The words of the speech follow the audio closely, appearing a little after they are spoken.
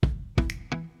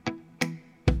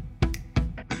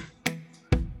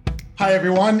Hi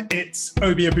everyone, it's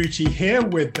Obi Abuchi here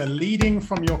with the Leading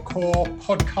from Your Core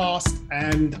podcast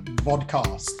and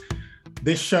vodcast.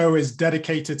 This show is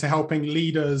dedicated to helping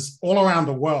leaders all around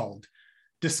the world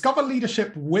discover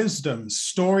leadership wisdom,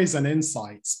 stories, and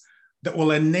insights that will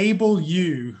enable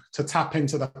you to tap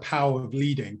into the power of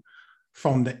leading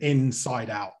from the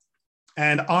inside out.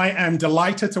 And I am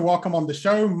delighted to welcome on the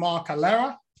show Mark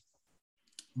Allera.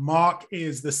 Mark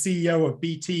is the CEO of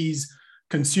BT's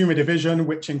consumer division,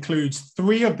 which includes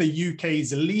three of the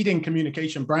UK's leading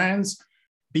communication brands,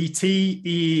 BT,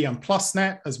 EE, and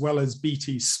PlusNet, as well as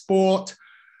BT Sport.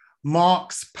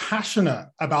 Mark's passionate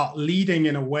about leading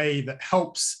in a way that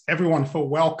helps everyone feel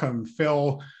welcome,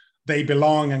 feel they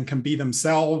belong and can be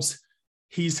themselves.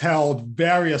 He's held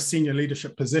various senior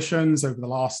leadership positions over the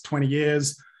last 20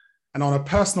 years. And on a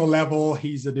personal level,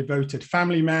 he's a devoted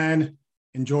family man,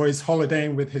 enjoys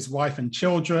holidaying with his wife and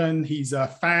children. He's a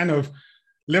fan of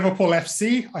Liverpool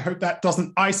FC. I hope that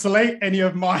doesn't isolate any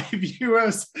of my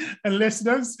viewers and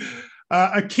listeners.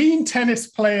 A keen tennis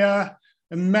player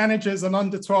and manages an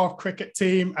under-12 cricket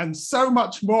team and so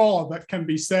much more that can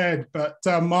be said. But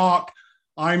Mark,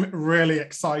 I'm really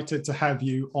excited to have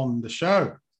you on the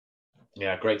show.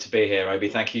 Yeah, great to be here, Obi.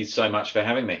 Thank you so much for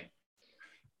having me.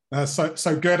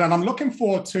 So good. And I'm looking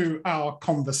forward to our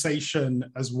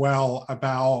conversation as well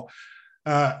about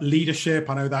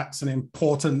leadership. I know that's an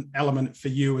important element for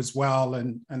you as well.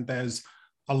 And there's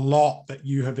a lot that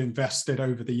you have invested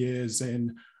over the years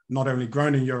in not only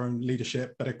growing your own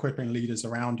leadership, but equipping leaders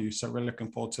around you. So we're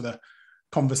looking forward to the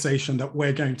conversation that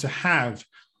we're going to have.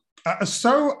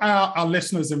 So our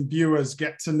listeners and viewers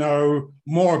get to know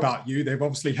more about you. They've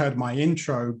obviously heard my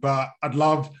intro, but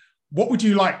what would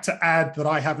you like to add that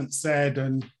I haven't said?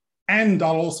 And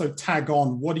I'll also tag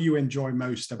on, what do you enjoy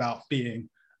most about being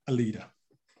a leader?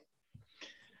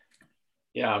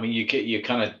 Yeah, I mean, you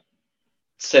kind of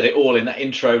said it all in that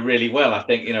intro really well. I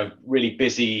think, really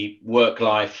busy work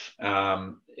life.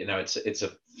 It's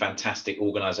a fantastic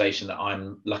organization that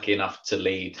I'm lucky enough to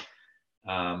lead.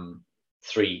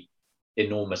 Three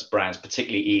enormous brands,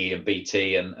 particularly EE and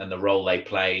BT, and the role they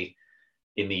play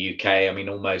in the UK. I mean,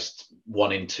 almost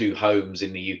 1 in 2 homes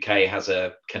in the UK has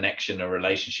a connection, a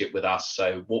relationship with us.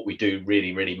 So what we do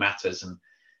really, really matters. And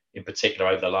in particular,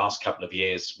 over the last couple of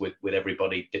years, with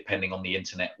everybody depending on the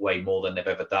internet way more than they've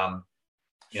ever done,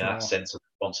 Sure. That sense of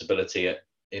responsibility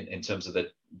in terms of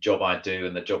the job I do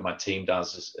and the job my team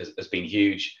does has been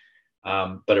huge.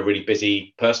 But a really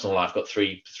busy personal life. Got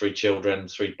three children,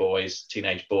 3 boys,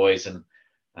 teenage boys, and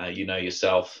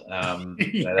yourself. They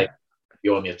keep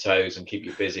you on your toes and keep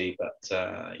you busy,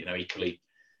 but equally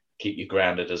keep you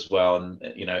grounded as well. And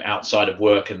outside of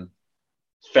work and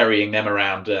ferrying them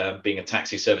around, being a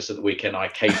taxi service at the weekend, I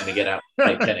occasionally get out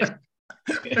and play tennis.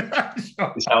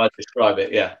 That's how I describe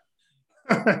it. Yeah.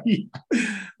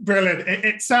 Brilliant.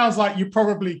 It sounds like you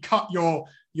probably cut your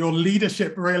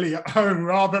leadership really at home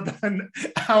rather than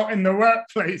out in the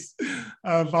workplace,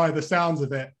 by the sounds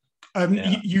of it.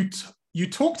 You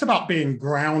talked about being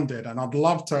grounded, and I'd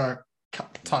love to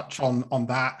touch on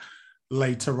that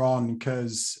later on,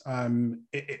 because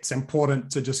it's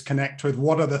important to just connect with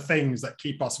what are the things that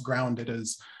keep us grounded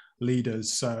as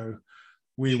leaders. So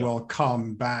we will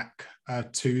come back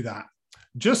to that.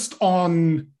 Just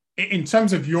in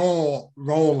terms of your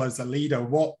role as a leader,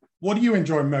 what do you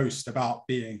enjoy most about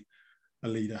being a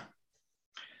leader?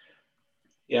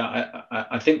 Yeah,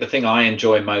 I think the thing I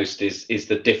enjoy most is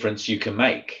the difference you can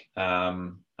make. I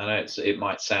know it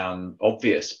might sound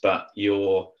obvious, but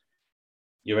you're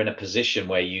in a position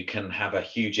where you can have a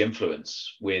huge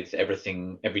influence with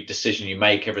everything, every decision you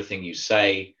make, everything you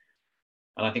say.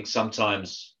 And I think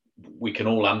sometimes we can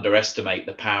all underestimate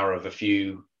the power of a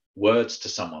few words to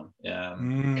someone,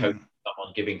 coaching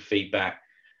someone, giving feedback,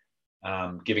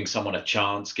 giving someone a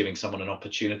chance, giving someone an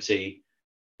opportunity.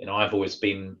 I've always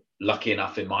been lucky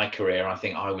enough in my career. I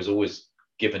think I was always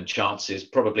given chances,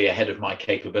 probably ahead of my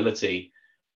capability,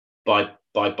 by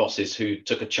bosses who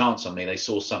took a chance on me. They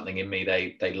saw something in me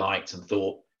they liked and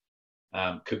thought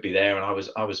could be there, and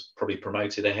I was probably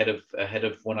promoted ahead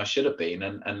of when I should have been.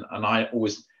 And I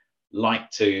always like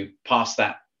to pass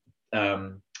that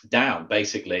down,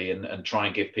 basically, and try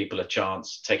and give people a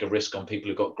chance, take a risk on people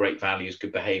who've got great values,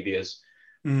 good behaviors,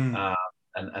 and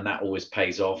that always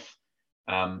pays off.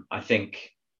 I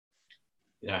think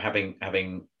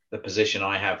having the position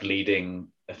I have, leading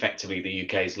effectively the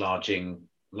UK's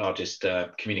largest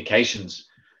communications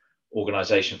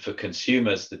organization for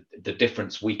consumers, the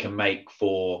difference we can make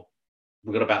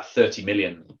we've got about 30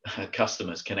 million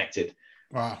customers connected.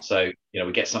 Wow. So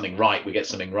we get something right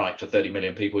for 30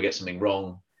 million people. We get something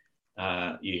wrong,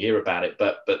 you hear about it,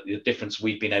 but the difference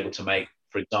we've been able to make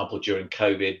for example, during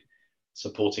COVID,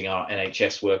 supporting our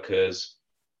NHS workers,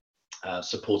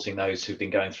 supporting those who've been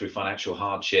going through financial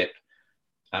hardship,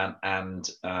 and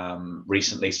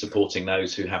recently supporting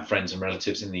those who have friends and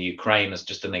relatives in the Ukraine as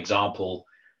just an example.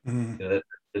 The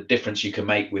difference you can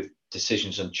make with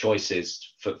decisions and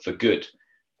choices for good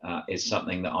is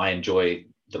something that I enjoy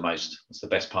the most. It's the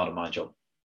best part of my job.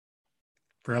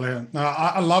 Brilliant. No,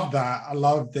 I love that. I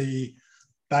love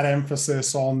that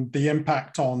emphasis on the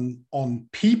impact on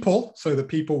people. So the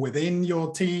people within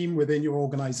your team, within your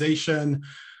organization,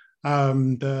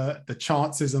 the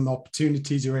chances and the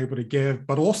opportunities you're able to give,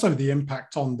 but also the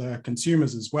impact on the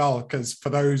consumers as well. Because for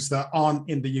those that aren't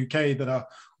in the UK that are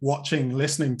watching,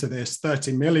 listening to this,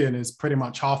 30 million is pretty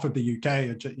much half of the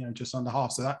UK, just under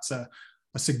half. So that's a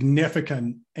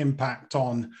significant impact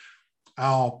on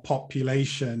our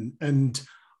population. And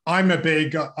I'm a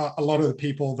lot of the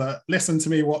people that listen to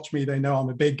me, watch me, they know I'm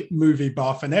a big movie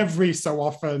buff. And every so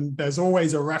often, there's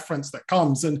always a reference that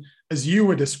comes. And as you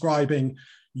were describing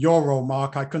your role,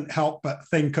 Mark, I couldn't help but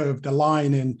think of the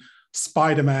line in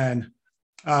Spider-Man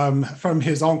from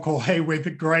his uncle, hey,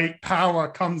 with great power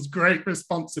comes great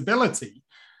responsibility.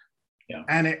 Yeah.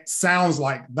 And it sounds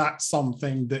like that's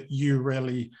something that you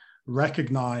really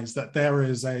recognize, that there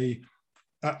is a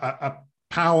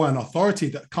power and authority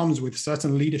that comes with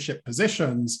certain leadership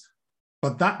positions,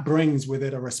 but that brings with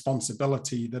it a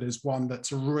responsibility that is one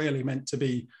that's really meant to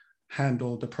be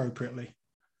handled appropriately.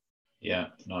 Yeah,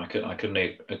 no, I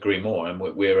couldn't agree more. And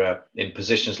we're in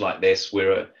positions like this,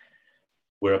 we're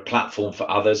a platform for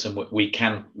others, and we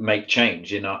can make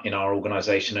change in our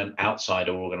organization and outside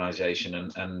our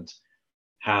organization, and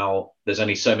how there's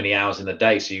only so many hours in the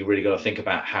day, so you really got to think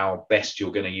about how best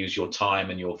you're going to use your time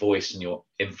and your voice and your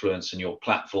influence and your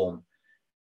platform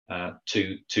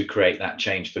to create that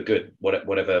change for good,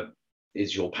 whatever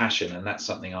is your passion. And that's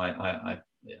something I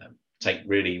take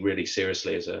really, really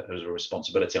seriously as a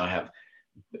responsibility I have,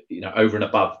 over and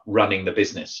above running the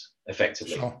business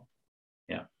effectively. Sure.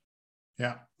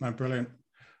 Yeah, no, brilliant.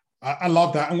 I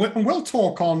love that, and we'll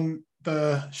talk on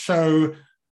the show,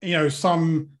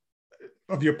 some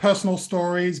of your personal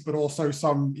stories, but also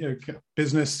some,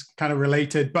 business kind of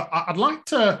related. But I'd like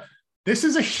to, this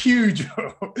is a huge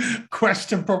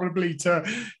question probably to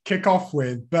kick off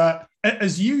with, but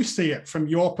as you see it from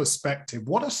your perspective,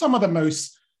 what are some of the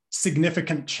most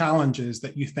significant challenges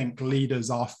that you think leaders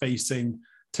are facing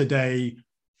today,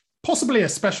 possibly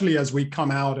especially as we come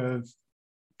out of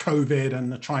COVID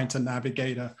and are trying to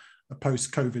navigate a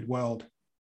post-COVID world?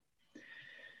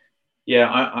 Yeah,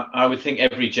 I would think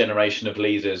every generation of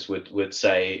leaders would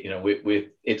say,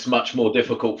 it's much more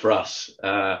difficult for us,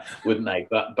 wouldn't they?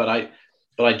 But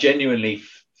I genuinely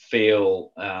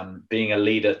feel being a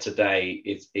leader today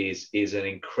is an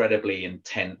incredibly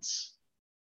intense,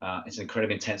 it's an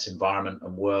incredibly intense environment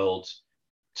and world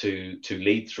to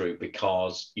lead through,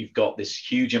 because you've got this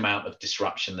huge amount of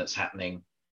disruption that's happening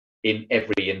in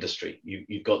every industry.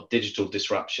 You've got digital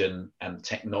disruption and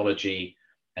technology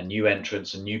and new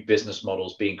entrants and new business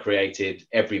models being created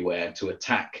everywhere to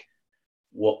attack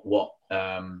what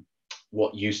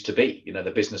used to be,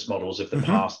 the business models of the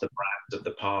past, the brands of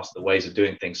the past, the ways of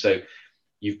doing things. So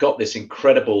you've got this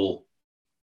incredible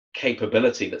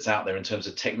capability that's out there in terms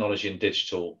of technology and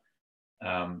digital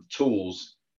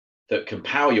tools that can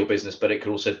power your business, but it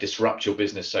could also disrupt your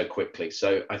business so quickly.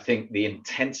 So I think the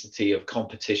intensity of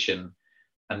competition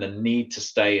and the need to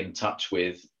stay in touch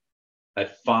with a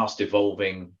fast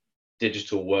evolving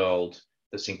digital world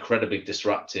that's incredibly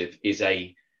disruptive is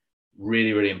a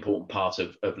really, really important part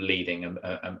of leading and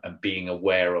being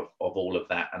aware of all of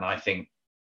that. And I think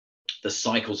the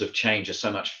cycles of change are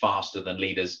so much faster than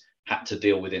leaders had to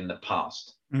deal with in the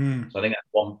past. So I think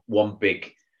that's one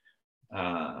big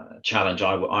challenge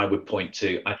I would point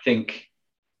to. I think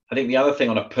the other thing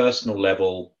on a personal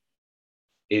level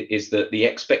is that the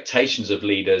expectations of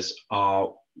leaders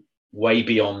are way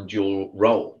beyond your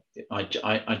role.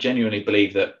 I genuinely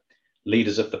believe that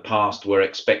leaders of the past were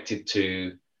expected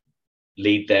to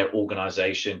lead their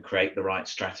organization, create the right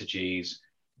strategies,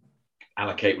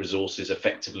 allocate resources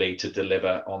effectively to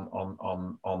deliver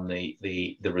on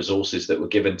the resources that were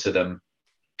given to them,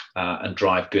 and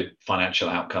drive good financial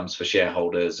outcomes for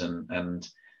shareholders and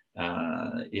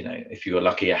if you were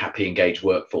lucky, a happy, engaged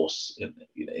workforce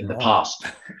in the past.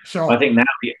 Sure. I think now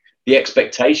the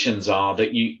expectations are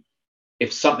that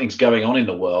if something's going on in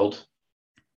the world,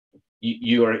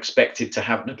 you are expected to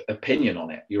have an opinion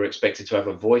on it. You're expected to have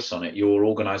a voice on it. Your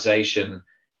organization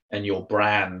and your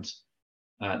brand,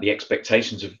 the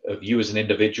expectations of you as an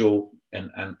individual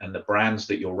and the brands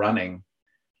that you're running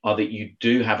are that you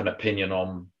do have an opinion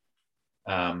on,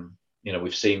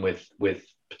 we've seen with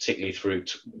particularly through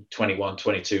 21,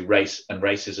 22, race and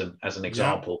racism as an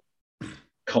example.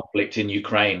 Conflict in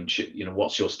Ukraine,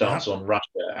 what's your stance on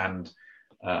Russia and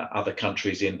other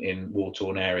countries in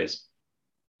war-torn areas?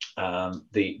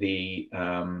 Diversity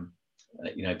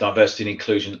and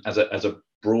inclusion as a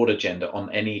broad agenda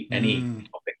on any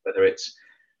topic, whether it's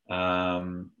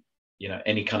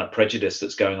any kind of prejudice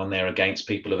that's going on there against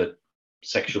people of a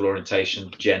sexual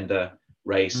orientation, gender,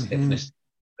 race,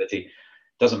 ethnicity.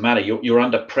 Doesn't matter. You're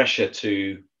under pressure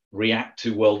to react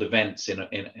to world events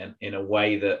in a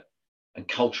way that, and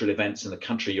cultural events in the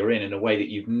country you're in a way that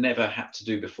you've never had to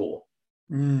do before.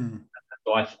 So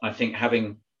I think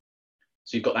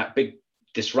so you've got that big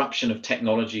disruption of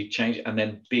technology change, and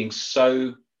then being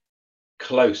so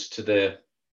close to the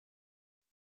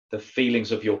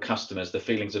feelings of your customers, the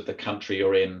feelings of the country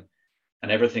you're in,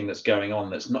 and everything that's going on.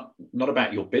 That's not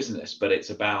about your business, but it's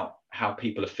about how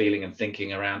people are feeling and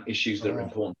thinking around issues that are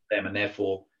important to them, and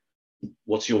therefore,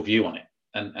 what's your view on it?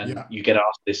 And you get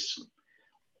asked this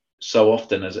so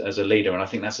often as a leader, and I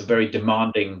think that's a very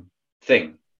demanding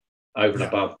thing over and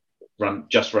above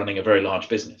running a very large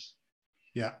business.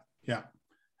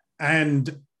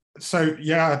 And so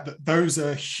those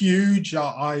are huge.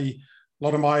 A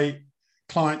lot of my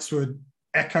clients would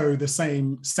echo the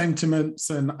same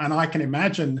sentiments, and I can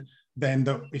imagine then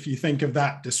that if you think of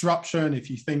that disruption, if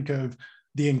you think of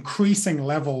the increasing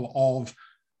level of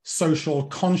social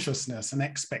consciousness and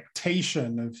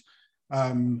expectation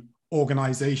of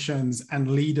organizations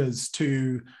and leaders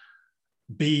to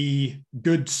be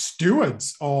good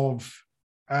stewards of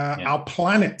our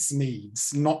planet's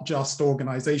needs, not just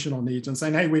organizational needs, and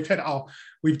saying, hey, we've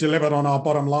delivered on our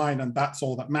bottom line and that's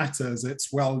all that matters.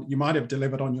 It's, well, you might have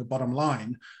delivered on your bottom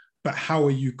line, but how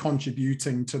are you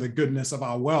contributing to the goodness of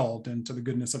our world and to the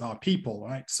goodness of our people,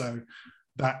 right? So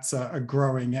that's a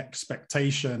growing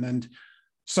expectation. And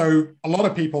so a lot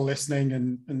of people listening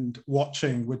and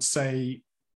watching would say,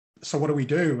 so what do we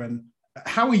do? And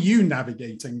how are you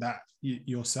navigating that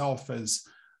yourself as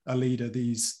a leader,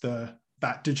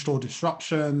 that digital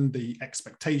disruption, the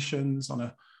expectations on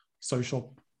a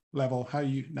social level? How are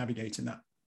you navigating that?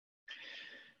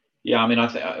 Yeah, I mean,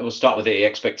 I will start with the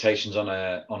expectations on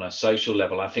a social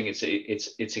level. I think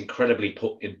it's incredibly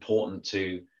important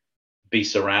to be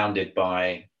surrounded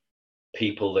by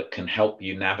people that can help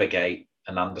you navigate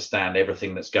and understand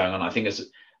everything that's going on. I think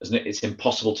it's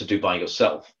impossible to do by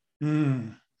yourself.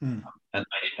 And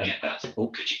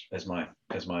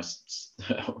there's my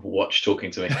watch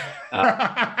talking to me.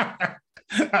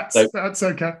 That's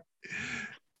okay.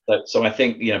 So I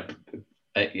think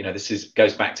this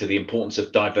goes back to the importance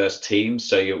of diverse teams.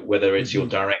 So whether it's your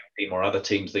direct team or other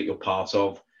teams that you're part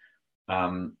of,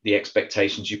 the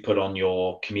expectations you put on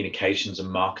your communications and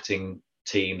marketing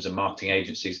teams and marketing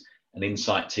agencies and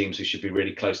insight teams who should be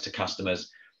really close to customers,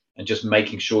 and just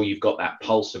making sure you've got that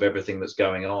pulse of everything that's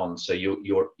going on, so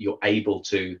you're able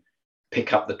to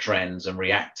pick up the trends and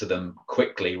react to them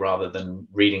quickly rather than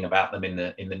reading about them in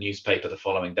the newspaper the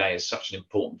following day is such an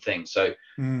important thing. So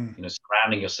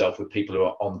surrounding yourself with people who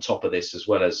are on top of this as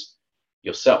well as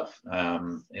yourself.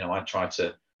 I try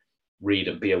to read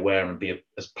and be aware and be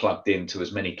as plugged into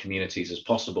as many communities as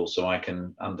possible so I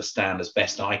can understand as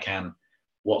best I can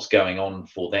what's going on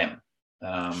for them.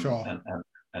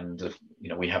 And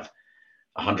we have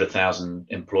 100,000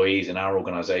 employees in our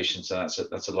organization, so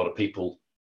that's a lot of people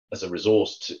as a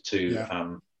resource to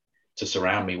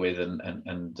surround me with,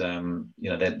 and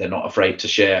they're not afraid to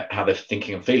share how they're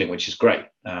thinking and feeling, which is great.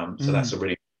 So that's a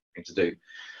really good thing to do.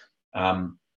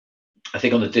 I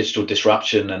think on the digital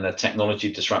disruption and the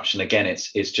technology disruption, again,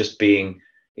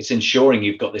 it's ensuring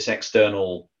you've got this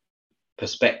external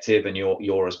perspective and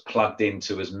you're as plugged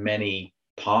into as many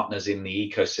partners in the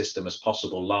ecosystem as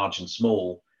possible, large and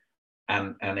small,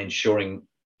 and ensuring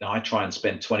I try and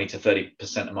spend 20 to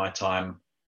 30% of my time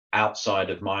outside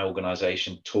of my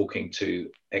organization talking to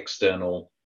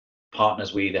external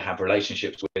partners we either have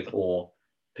relationships with or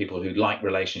people who like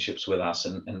relationships with us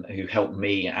and who help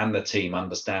me and the team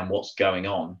understand what's going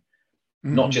on,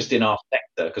 not just in our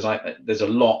sector, because there's a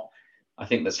lot I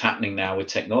think that's happening now with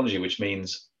technology, which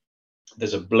means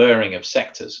there's a blurring of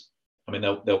sectors. I mean,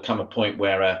 there'll come a point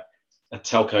where a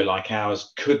telco like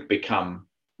ours could become,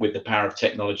 with the power of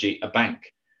technology, a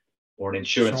bank or an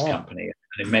insurance company.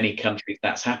 And in many countries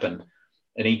that's happened.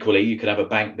 And equally, you could have a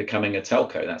bank becoming a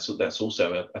telco. That's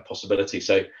also a possibility.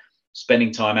 So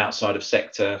spending time outside of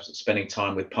sector, spending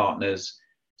time with partners,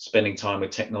 spending time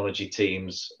with technology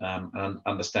teams, and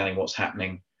understanding what's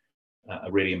happening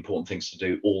are really important things to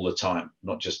do all the time,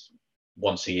 not just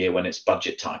once a year when it's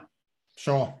budget time.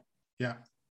 Sure.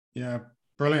 Yeah.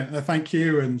 Brilliant. Thank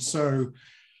you. And so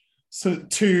So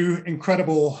two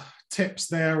incredible tips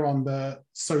there on the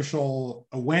social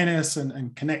awareness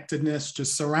and connectedness,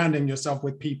 just surrounding yourself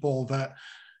with people that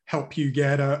help you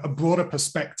get a broader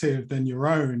perspective than your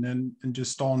own, and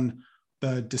just on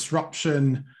the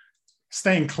disruption,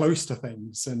 staying close to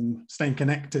things and staying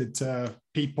connected to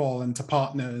people and to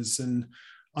partners, and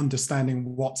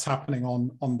understanding what's happening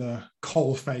on the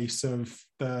coal face of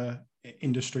the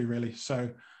industry, really. So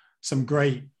some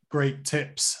great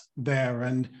tips there.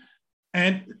 And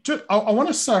just, I want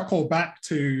to circle back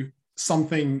to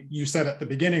something you said at the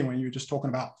beginning when you were just talking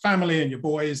about family and your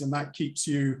boys, and that keeps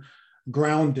you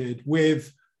grounded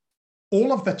with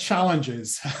all of the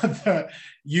challenges that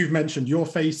you've mentioned you're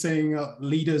facing,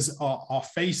 leaders are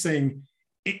facing.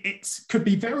 It could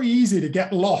be very easy to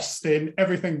get lost in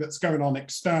everything that's going on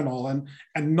external, and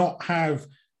not have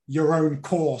your own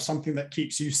core, something that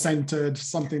keeps you centered,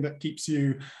 something that keeps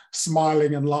you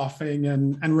smiling and laughing,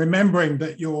 and remembering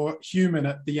that you're human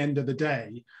at the end of the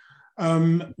day.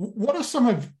 What are some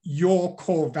of your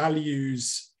core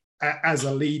values as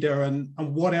a leader, and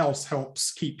what else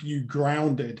helps keep you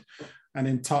grounded and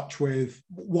in touch with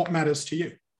what matters to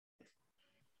you?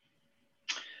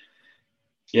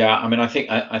 Yeah, I mean, I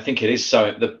think it is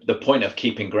so. The point of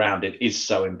keeping grounded is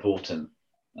so important.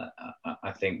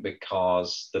 I think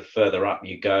because the further up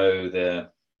you go, the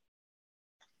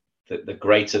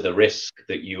greater the risk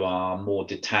that you are more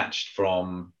detached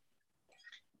from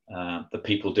the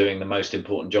people doing the most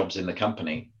important jobs in the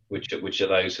company, which are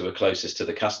those who are closest to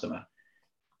the customer.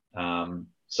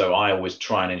 So I always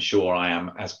try and ensure I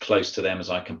am as close to them as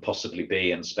I can possibly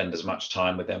be, and spend as much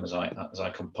time with them as I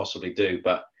can possibly do.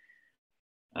 But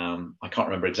I can't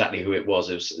remember exactly who it was.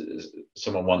 It was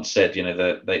someone once said, you know,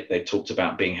 that they talked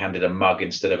about being handed a mug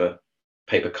instead of a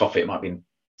paper coffee. It might be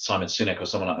Simon Sinek or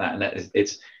someone like that. And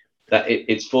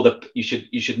it's for the, you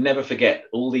should never forget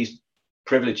all these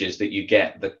privileges that you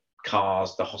get, the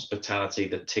cars, the hospitality,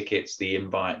 the tickets, the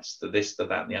invites, the this, the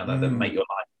that, and the other, that make your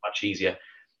life much easier.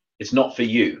 It's not for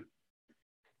you.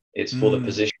 It's for the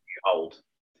position you hold.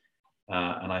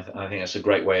 And I think that's a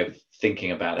great way of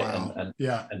thinking about it.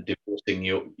 Wow. and divorcing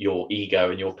your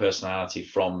ego and your personality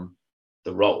from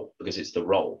the role, because it's the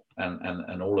role,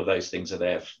 and all of those things are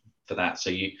there for that.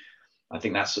 So I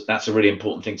think that's a really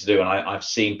important thing to do. And I've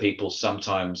seen people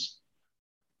sometimes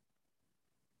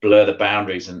blur the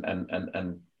boundaries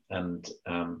and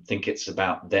think it's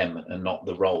about them and not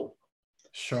the role.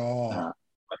 Sure.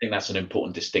 I think that's an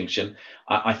important distinction.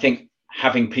 I think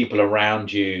having people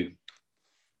around you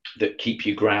that keep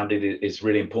you grounded is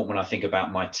really important. When I think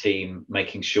about my team,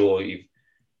 making sure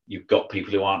you've got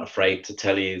people who aren't afraid to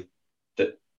tell you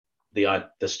that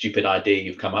the stupid idea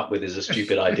you've come up with is a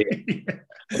stupid idea.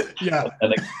 Yeah.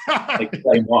 and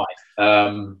explain why.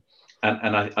 And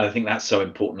I think that's so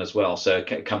important as well. So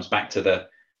it comes back to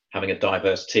having a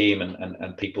diverse team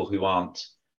and people who aren't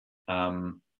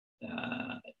going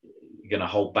to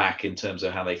hold back in terms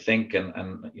of how they think.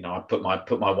 And you know, I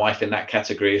put my wife in that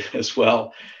category as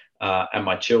well. And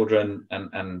my children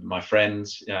and my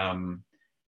friends, you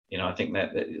know, I think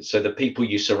that so the people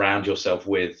you surround yourself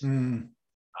with,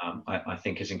 I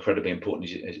think is incredibly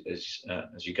important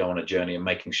as you go on a journey, and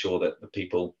making sure that the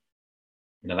people,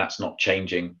 you know, that's not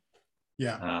changing.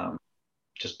 Yeah.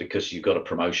 Just because you got a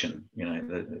promotion, you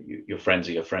know, your friends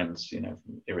are your friends, you know,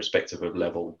 irrespective of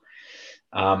level.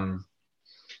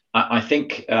 I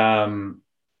think.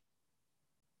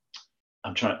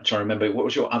 I'm trying to remember, what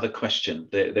was your other question?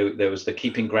 There was the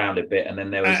keeping grounded bit, and then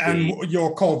there was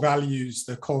your core values,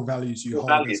 the core values you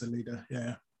hold as a leader.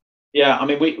 Yeah. I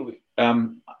mean,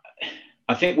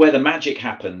 I think where the magic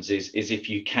happens is if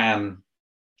you can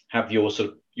have your sort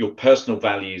of your personal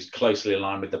values closely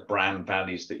aligned with the brand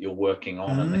values that you're working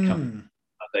on and the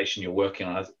foundation you're working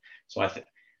on. So I think,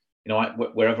 you know,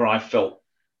 wherever I felt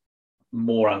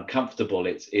more uncomfortable,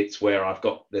 it's where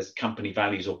there's company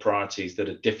values or priorities that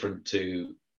are different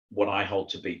to what I hold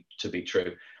to be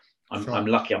true. I'm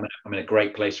lucky. I'm in a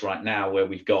great place right now where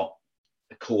we've got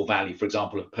a core value, for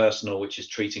example, of personal, which is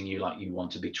treating you like you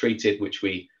want to be treated, which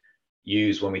we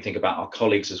use when we think about our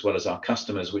colleagues as well as our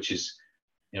customers, which is,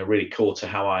 you know, really core to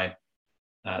how I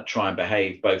try and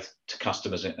behave both to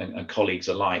customers and colleagues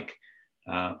alike,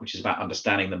 which is about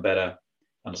understanding them better,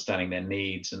 understanding their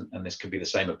needs, and this could be the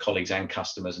same of colleagues and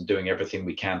customers, and doing everything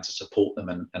we can to support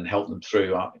them and help them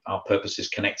through. Our purpose is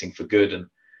connecting for good, and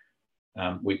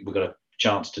we've got a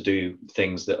chance to do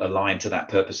things that align to that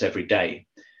purpose every day.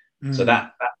 So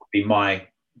that would be my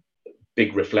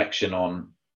big reflection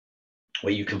on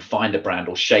where you can find a brand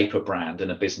or shape a brand in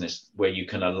a business where you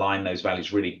can align those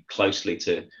values really closely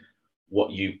to what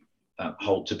you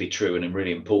hold to be true and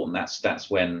really important.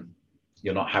 That's when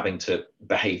you're not having to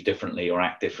behave differently or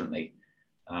act differently,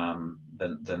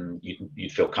 then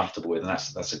you'd feel comfortable with, and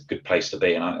that's a good place to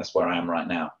be, and that's where I am right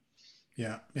now.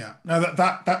 Yeah, yeah. No,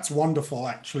 that's wonderful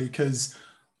actually, because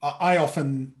I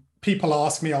often, people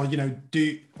ask me, oh,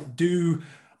 do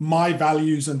my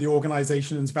values and the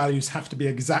organization's values have to be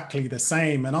exactly the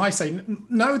same? And I say,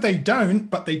 no, they don't,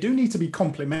 but they do need to be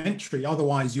complementary.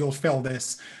 Otherwise, you'll feel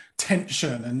this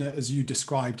tension. And as you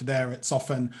described there, it's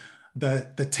often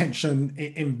the tension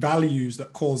in values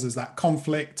that causes that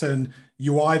conflict. And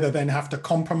you either then have to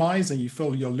compromise and you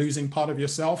feel you're losing part of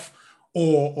yourself,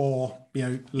 or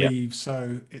leave. Yeah.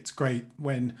 So it's great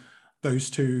when those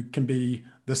two can be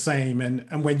the same.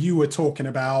 And when you were talking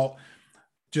about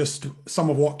just some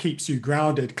of what keeps you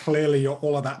grounded, clearly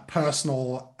all of that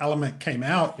personal element came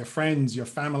out, your friends, your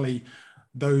family,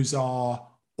 those are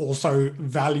also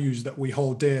values that we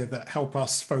hold dear that help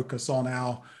us focus on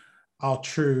our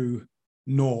true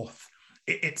north.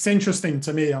 It's interesting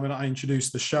to me, I mean, I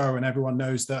introduced the show and everyone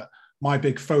knows that my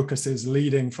big focus is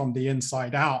leading from the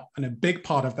inside out. And a big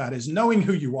part of that is knowing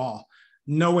who you are,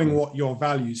 knowing what your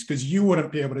values, because you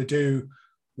wouldn't be able to do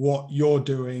what you're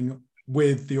doing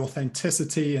with the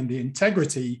authenticity and the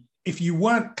integrity if you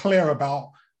weren't clear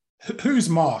about who's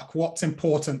Mark, what's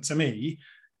important to me,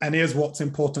 and here's what's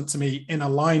important to me in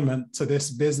alignment to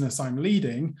this business I'm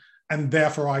leading, and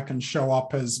therefore I can show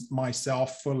up as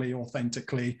myself fully,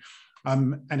 authentically.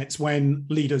 And it's when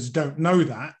leaders don't know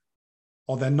that,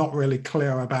 or they're not really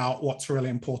clear about what's really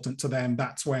important to them,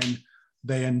 that's when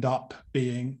they end up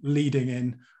leading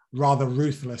in rather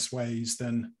ruthless ways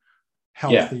than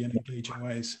healthy and engaging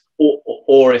ways.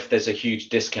 Or if there's a huge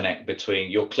disconnect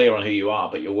between you're clear on who you are,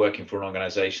 but you're working for an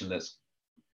organization that's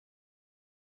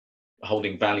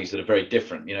holding values that are very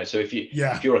different. So if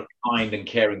you're a kind and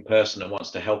caring person and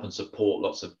wants to help and support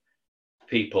lots of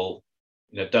people,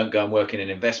 don't go and work in an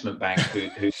investment bank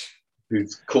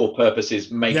whose core purpose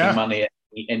is making money at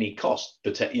any cost,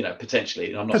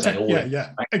 potentially. I'm not saying all.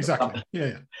 Exactly.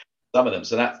 Some of them.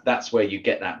 So that's where you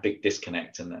get that big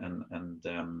disconnect, and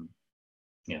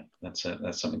that's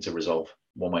something to resolve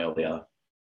one way or the other.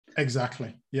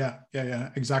 Exactly. Yeah.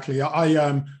 Exactly.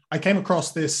 I came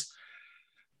across this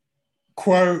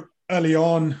quote early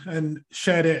on and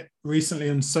shared it recently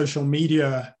on social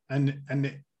media, and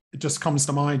it just comes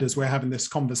to mind as we're having this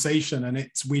conversation. And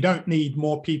it's, we don't need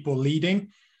more people leading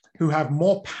who have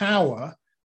more power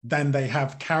than they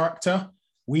have character.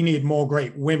 We need more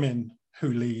great women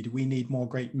who lead. We need more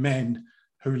great men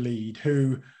who lead,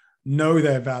 who know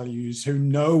their values, who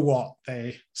know what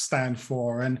they stand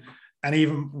for. And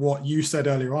even what you said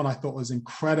earlier on, I thought was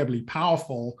incredibly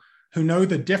powerful, who know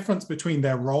the difference between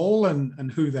their role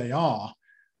and who they are.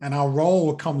 And our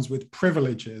role comes with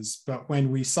privileges. But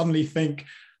when we suddenly think,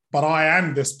 but I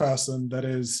am this person that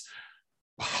is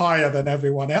higher than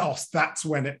everyone else, that's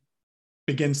when it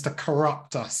begins to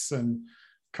corrupt us and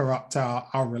corrupt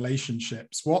our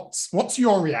relationships. What's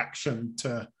your reaction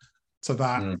to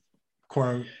that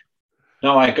quote?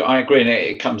 No, I agree, and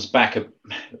it comes back a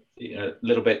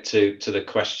little bit to the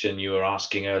question you were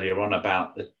asking earlier on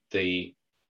about the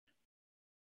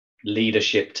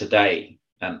leadership today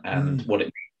and what it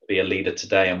means to be a leader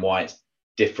today, and why it's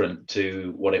different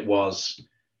to what it was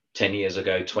 10 years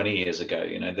ago, 20 years ago.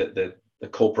 The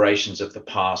corporations of the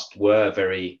past were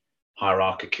very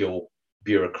hierarchical,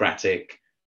 bureaucratic,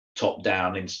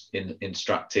 top-down,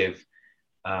 instructive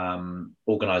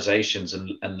organizations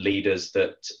and leaders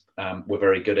that were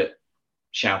very good at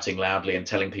shouting loudly and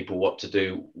telling people what to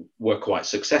do, were quite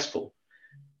successful,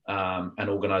 and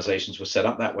organizations were set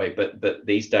up that way. But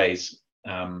these days,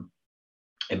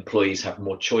 employees have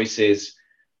more choices.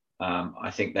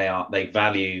 I think they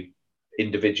value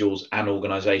individuals and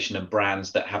organization and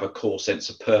brands that have a core sense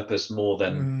of purpose more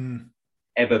than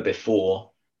ever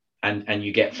before. And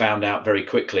you get found out very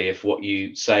quickly if what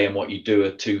you say and what you do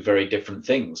are two very different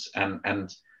things. And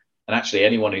actually,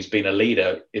 anyone who's been a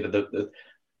leader,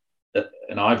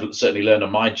 and I've certainly learned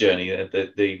on my journey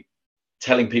that the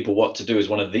telling people what to do is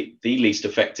one of the least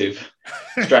effective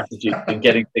strategies in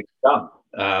getting things done.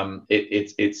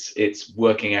 It's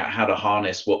working out how to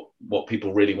harness what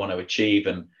people really want to achieve,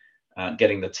 and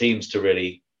getting the teams to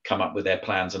really come up with their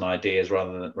plans and ideas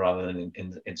rather than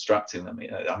instructing them.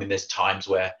 I mean, there's times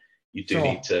where you do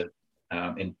need to,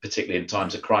 particularly in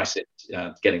times of crisis,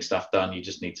 getting stuff done. You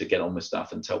just need to get on with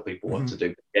stuff and tell people what to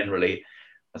do. Generally,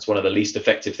 that's one of the least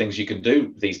effective things you can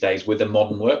do these days with a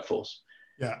modern workforce.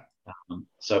 Yeah.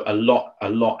 So a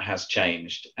lot has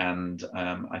changed, and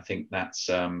I think that's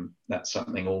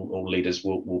something all leaders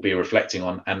will be reflecting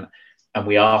on, and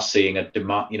we are seeing a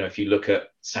demand. If you look at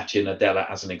Satya Nadella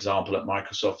as an example at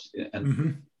Microsoft,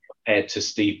 and compared to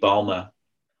Steve Ballmer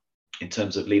in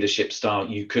terms of leadership style,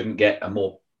 you couldn't get a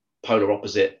more polar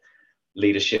opposite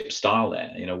leadership style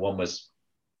there. One was,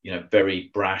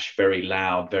 very brash, very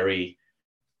loud, very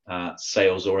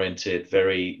sales oriented,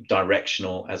 very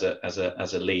directional as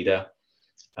a leader.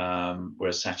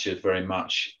 Whereas Satya is very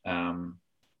much,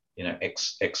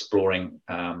 exploring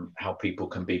how people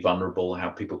can be vulnerable, how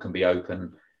people can be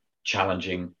open,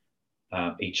 challenging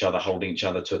each other, holding each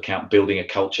other to account, building a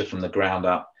culture from the ground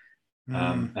up.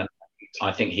 And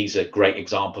I think he's a great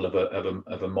example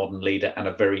of a modern leader and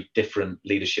a very different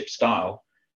leadership style.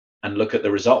 And look at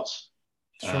the results.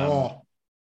 Sure.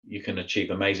 You can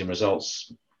achieve amazing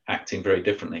results acting very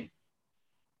differently.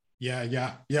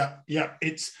 Yeah.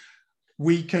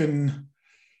 We can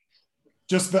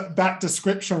just that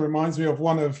description reminds me of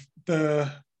one of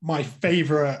my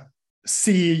favorite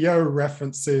CEO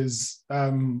references.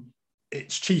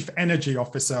 It's chief energy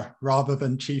officer rather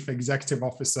than chief executive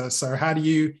officer. So how do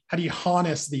you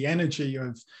harness the energy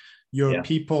of your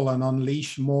people and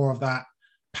unleash more of that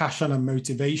passion and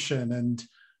motivation?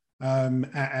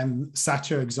 And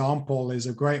Satya example is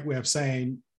a great way of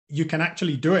saying you can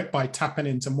actually do it by tapping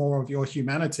into more of your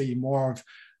humanity, more of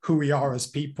who we are as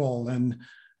people,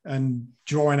 and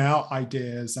drawing out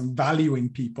ideas and valuing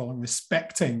people and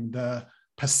respecting the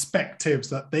perspectives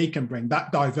that they can bring.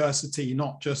 That diversity,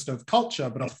 not just of culture,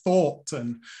 but of thought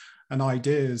and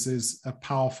ideas, is a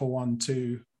powerful one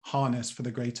to harness for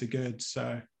the greater good.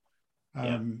 So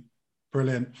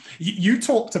brilliant. You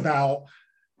talked about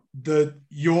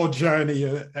your journey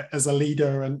as a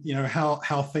leader and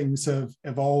how things have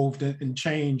evolved and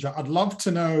changed. I'd love to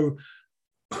know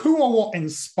who or what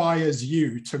inspires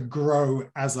you to grow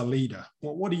as a leader.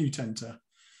 What do you tend to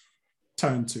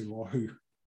turn to, or who?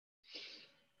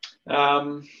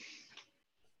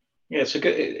 It's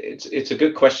a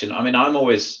good question. I mean, I've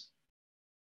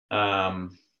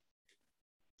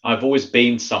always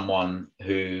been someone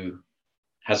who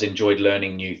has enjoyed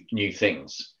learning new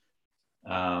things.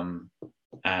 And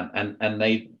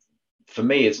for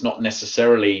me, it's not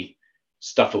necessarily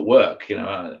stuff at work.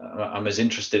 I'm as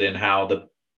interested in how the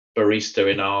barista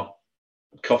in our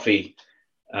coffee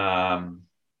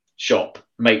shop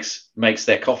makes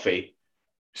their coffee,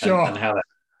 sure. and how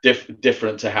that's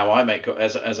different to how I make,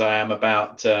 as I am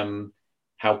about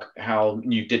how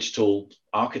new digital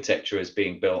architecture is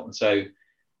being built. And so,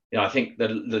 I think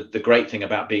the great thing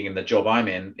about being in the job I'm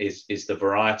in is the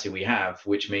variety we have,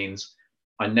 which means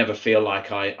I never feel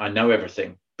like I know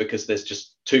everything, because there's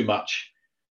just too much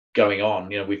going on.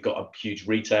 We've got a huge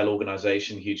retail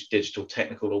organization, huge digital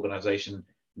technical organization,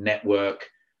 network,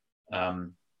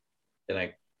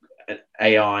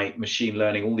 AI, machine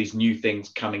learning, all these new things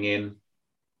coming in,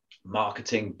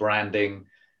 marketing, branding,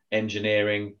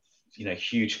 engineering,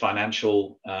 huge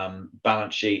financial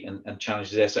balance sheet and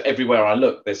challenges there. So everywhere I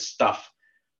look, there's stuff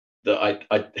that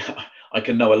I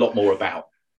can know a lot more about.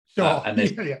 Sure. And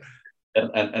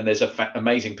there's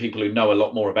amazing people who know a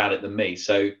lot more about it than me.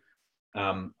 So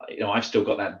I've still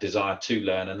got that desire to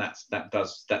learn, and that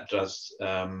does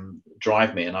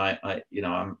drive me. And I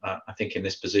think in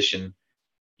this position,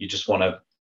 you just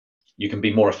you can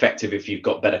be more effective if you've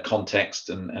got better context,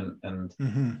 and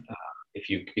if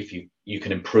you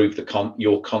can improve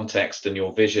your context and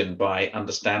your vision by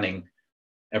understanding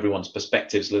everyone's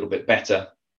perspectives a little bit better,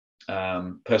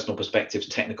 personal perspectives,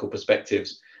 technical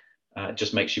perspectives. It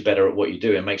just makes you better at what you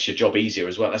do and makes your job easier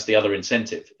as well. That's the other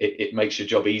incentive. It makes your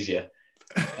job easier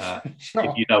sure.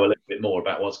 if you know a little bit more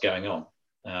about what's going on.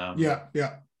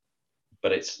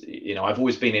 But it's, I've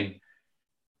always been in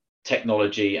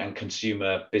technology and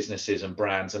consumer businesses and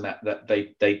brands, and that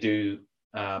they do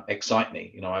excite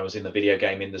me. I was in the video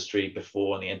game industry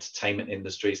before, and the entertainment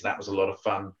industry, so that was a lot of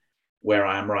fun. Where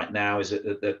I am right now is at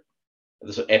the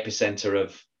sort of epicenter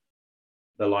of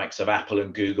the likes of Apple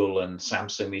and Google and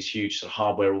Samsung, these huge sort of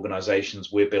hardware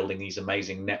organizations. We're building these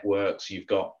amazing networks. You've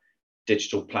got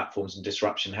digital platforms and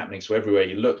disruption happening. So everywhere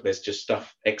you look, there's just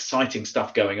exciting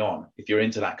stuff going on, if you're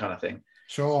into that kind of thing.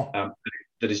 Sure.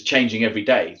 That is changing every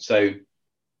day. So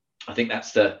I think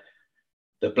that's the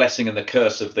blessing and the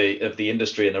curse of the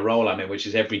industry and the role I'm in, which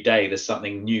is every day there's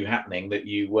something new happening that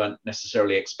you weren't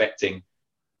necessarily expecting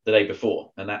the day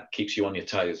before. And that keeps you on your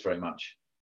toes very much.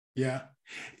 Yeah.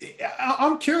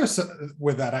 I'm curious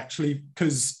with that, actually,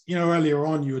 because, earlier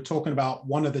on you were talking about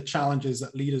one of the challenges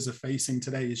that leaders are facing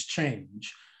today is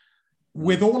change.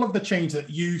 With all of the change that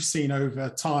you've seen over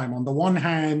time, on the one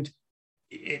hand,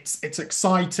 it's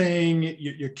exciting,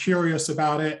 you're curious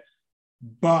about it,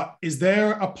 but is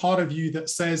there a part of you that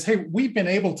says, hey, we've been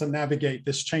able to navigate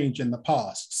this change in the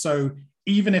past, so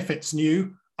even if it's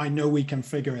new, I know we can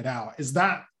figure it out? Is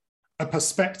that a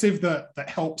perspective that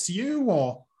helps you,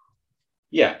 or?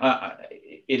 Yeah,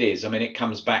 it is. I mean, it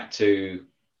comes back to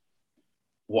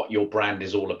what your brand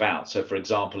is all about. So, for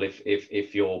example,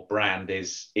 if your brand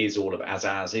is all of, as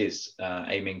ours is,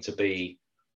 aiming to be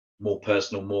more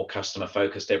personal, more customer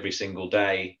focused every single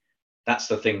day, that's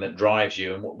the thing that drives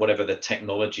you. And whatever the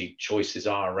technology choices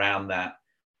are around that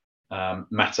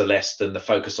matter less than the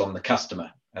focus on the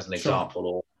customer, as an Sure.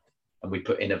 example. And we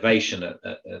put innovation at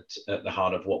the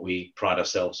heart of what we pride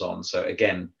ourselves on. So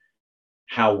again,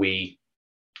 how we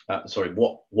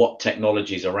what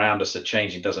technologies around us are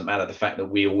changing doesn't matter. The fact that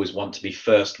we always want to be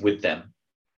first with them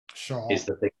Sure. is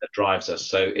the thing that drives us.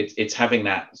 So it's having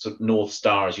that sort of North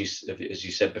Star, as you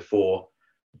said before,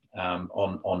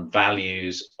 on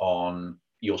values, on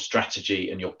your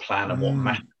strategy and your plan, and what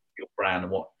matters to your brand,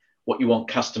 and what you want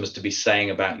customers to be saying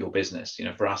about your business.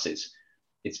 For us,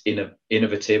 it's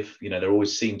innovative. They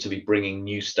always seem to be bringing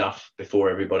new stuff before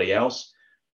everybody else,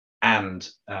 and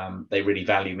they really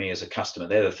value me as a customer.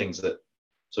 They're the things that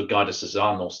sort of guide us as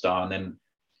our North Star, and then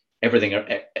everything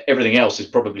else is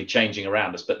probably changing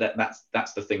around us, but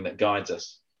that's the thing that guides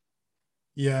us.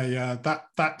 Yeah,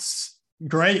 that's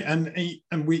great. And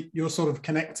you're sort of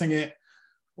connecting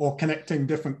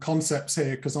different concepts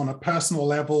here, because on a personal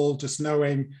level, just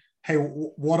knowing, hey,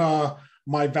 what are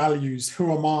my values?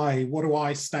 Who am I? What do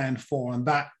I stand for? And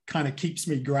that kind of keeps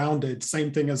me grounded.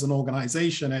 Same thing as an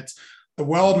organization. It's the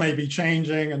world may be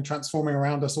changing and transforming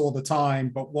around us all the time,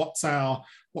 but what's our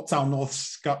North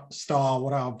Star?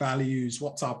 What are our values?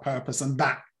 What's our purpose? And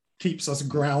that keeps us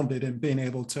grounded in being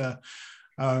able to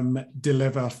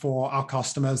deliver for our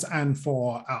customers and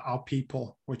for our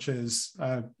people, which is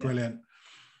brilliant.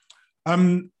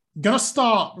 I'm going to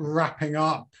start wrapping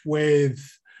up with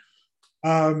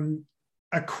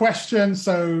a question.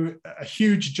 So a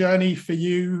huge journey for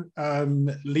you,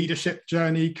 leadership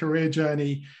journey, career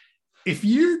journey. If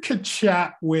you could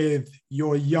chat with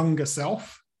your younger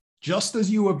self, just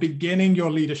as you were beginning your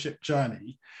leadership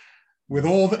journey, with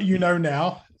all that you know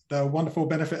now, the wonderful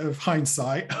benefit of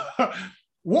hindsight,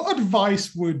 what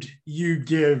advice would you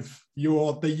give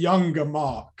the younger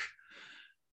Mark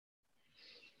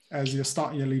as you're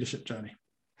starting your leadership journey?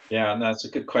 Yeah, that's a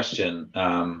good question.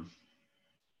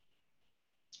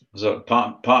 So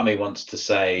part of me wants to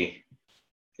say,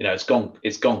 it's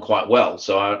gone quite well.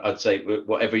 So I'd say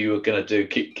whatever you were going to do,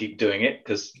 keep doing it,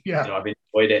 because I've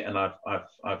enjoyed it, and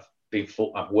I've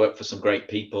worked for some great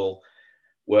people,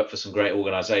 worked for some great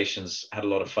organizations, had a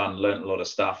lot of fun, learned a lot of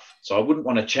stuff. So I wouldn't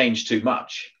want to change too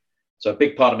much. So a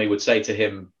big part of me would say to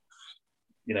him,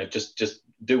 just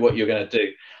do what you're going to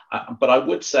do. But I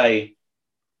would say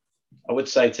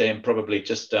to him, probably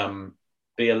just in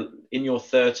your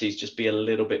 30s, just be a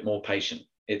little bit more patient.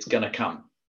 It's going to come.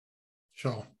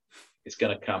 Sure. It's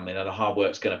going to come. The hard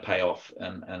work's going to pay off,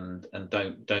 and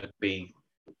don't be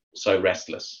so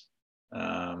restless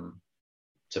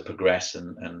to progress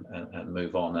and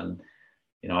move on.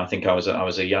 And I think I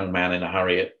was a young man in a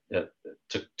hurry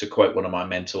to quote one of my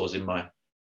mentors in my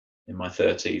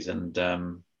 30s,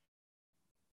 and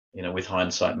with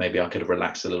hindsight, maybe I could have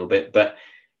relaxed a little bit, but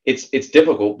it's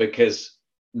difficult, because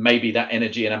maybe that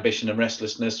energy and ambition and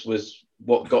restlessness was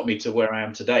what got me to where I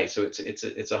am today. So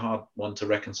it's a hard one to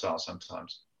reconcile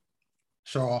sometimes.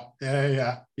 Sure.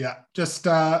 Yeah. Just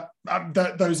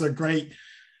those are great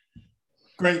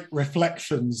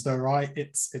reflections, though, right?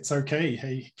 It's okay.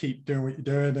 Hey, keep doing what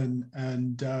you're doing,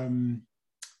 and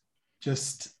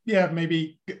just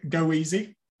maybe go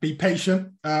easy. Be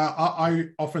patient. I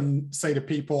often say to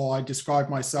people, I describe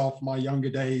myself, my younger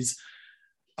days,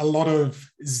 a lot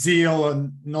of zeal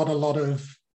and not a lot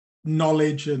of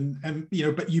knowledge, and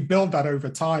but you build that over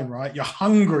time, right? You're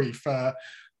hungry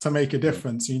to make a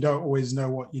difference. You don't always know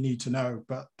what you need to know,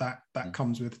 but that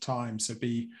comes with time. So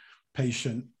be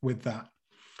patient with that.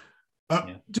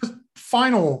 Just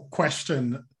final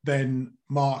question then,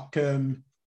 Mark. A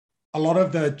lot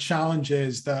of the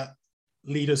challenges that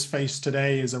leaders face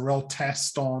today is a real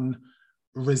test on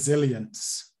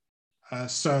resilience.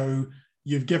 So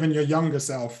you've given your younger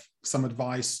self some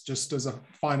advice. Just as a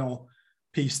final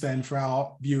piece then for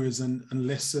our viewers and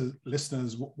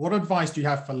listeners, what advice do you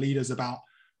have for leaders about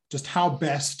just how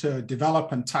best to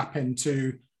develop and tap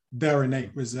into their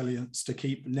innate resilience to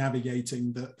keep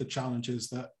navigating the challenges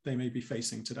that they may be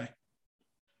facing today?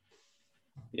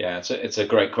 Yeah, it's a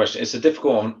great question. It's a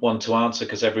difficult one to answer,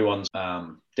 because everyone's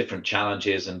different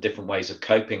challenges and different ways of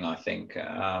coping, I think.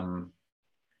 I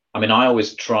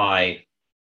always try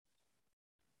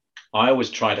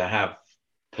to have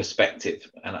perspective,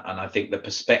 and I think the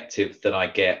perspective that I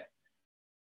get,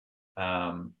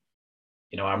 I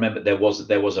remember there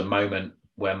was a moment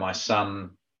where my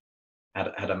son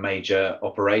had a major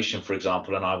operation, for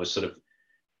example, and I was sort of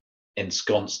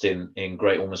ensconced in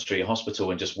Great Ormond Street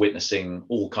Hospital and just witnessing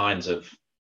all kinds of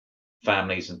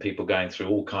families and people going through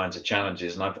all kinds of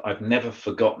challenges. And I've never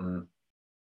forgotten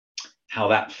how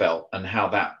that felt and how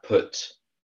that put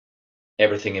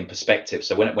everything in perspective.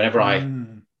 So whenever I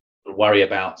worry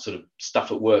about sort of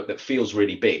stuff at work that feels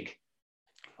really big,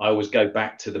 I always go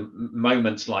back to the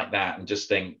moments like that and just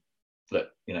think, look,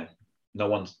 you know, no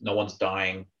one's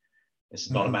dying. It's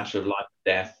not a matter of life or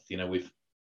death. You know, we've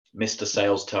missed a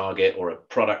sales target or a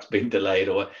product's been delayed,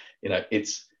 or, you know,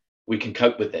 we can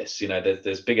cope with this. You know,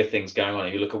 there's bigger things going on.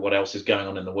 And you look at what else is going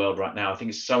on in the world right now. I think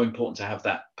it's so important to have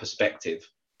that perspective.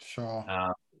 Sure.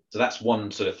 So that's one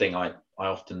sort of thing I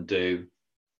often do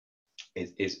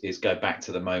is go back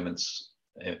to the moments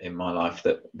in my life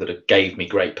that gave me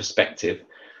great perspective.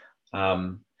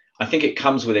 I think it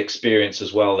comes with experience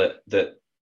as well, that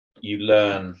you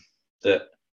learn that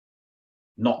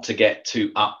not to get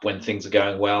too up when things are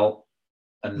going well,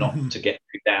 and not to get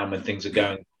too down when things are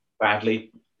going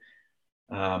badly.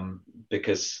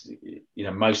 Because, you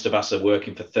know, most of us are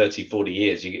working for 30, 40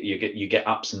 years. You get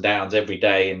ups and downs every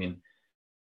day, and,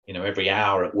 you know, every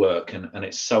hour at work. And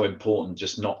it's so important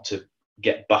just not to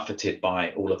get buffeted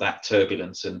by all of that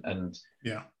turbulence, and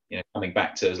you know, coming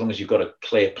back to, as long as you've got a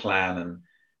clear plan and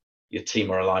your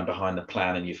team are aligned behind the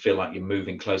plan and you feel like you're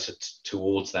moving closer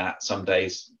towards that. Some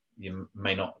days you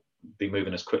may not be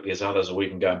moving as quickly as others, or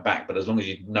even going back, but as long as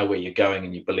you know where you're going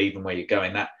and you believe in where you're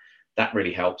going, that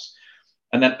really helps.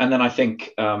 And then I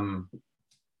think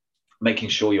making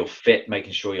sure you're fit,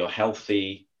 making sure you're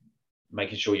healthy,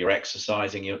 making sure you're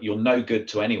exercising. You're no good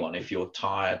to anyone if you're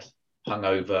tired,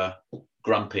 hungover,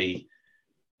 grumpy,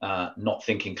 not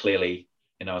thinking clearly.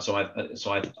 You know, so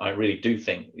I really do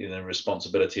think, you know, the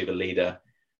responsibility of a leader,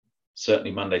 certainly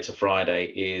Monday to Friday,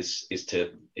 is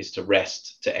to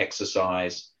rest, to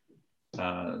exercise, you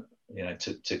know,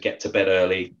 to get to bed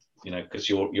early, you know, because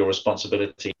your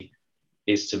responsibility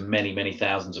is to many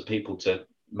thousands of people to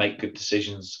make good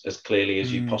decisions as clearly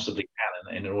as you possibly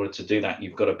can. And in order to do that,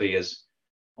 you've got to be as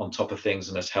on top of things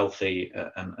and as healthy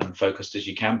and focused as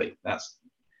you can be. That's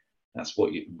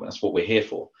what we're here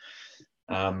for.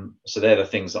 So they're the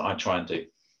things that I try and do.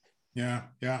 Yeah,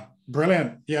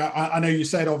 brilliant. Yeah, I know you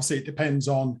said obviously it depends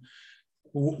on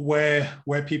where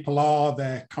people are,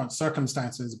 their current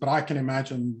circumstances, but I can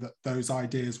imagine that those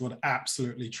ideas would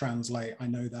absolutely translate. I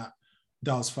know that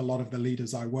does for a lot of the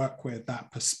leaders I work with, that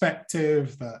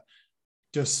perspective, that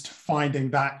just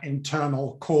finding that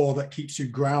internal core that keeps you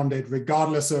grounded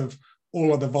regardless of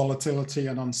all of the volatility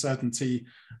and uncertainty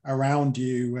around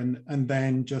you, and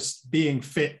then just being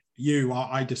fit.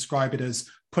 I describe it as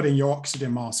putting your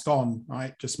oxygen mask on,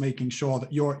 right? Just making sure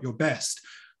that you're at your best,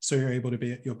 so you're able to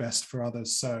be at your best for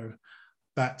others. So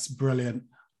that's brilliant.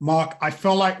 Mark, I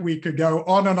feel like we could go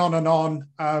on and on and on,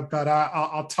 but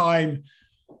our time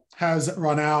has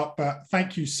run out. But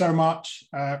thank you so much.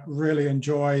 Really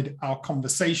enjoyed our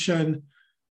conversation.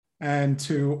 And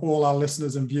to all our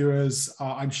listeners and viewers,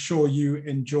 I'm sure you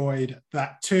enjoyed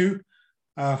that too.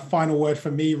 Final word for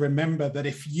me, remember that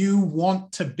if you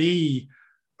want to be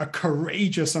a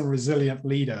courageous and resilient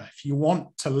leader, if you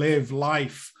want to live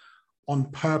life on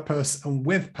purpose and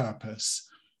with purpose,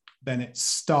 then it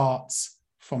starts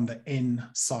from the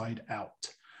inside out.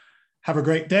 Have a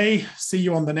great day. See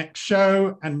you on the next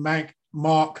show. And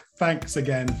Mark, thanks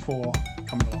again for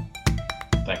coming along.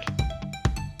 Thank you.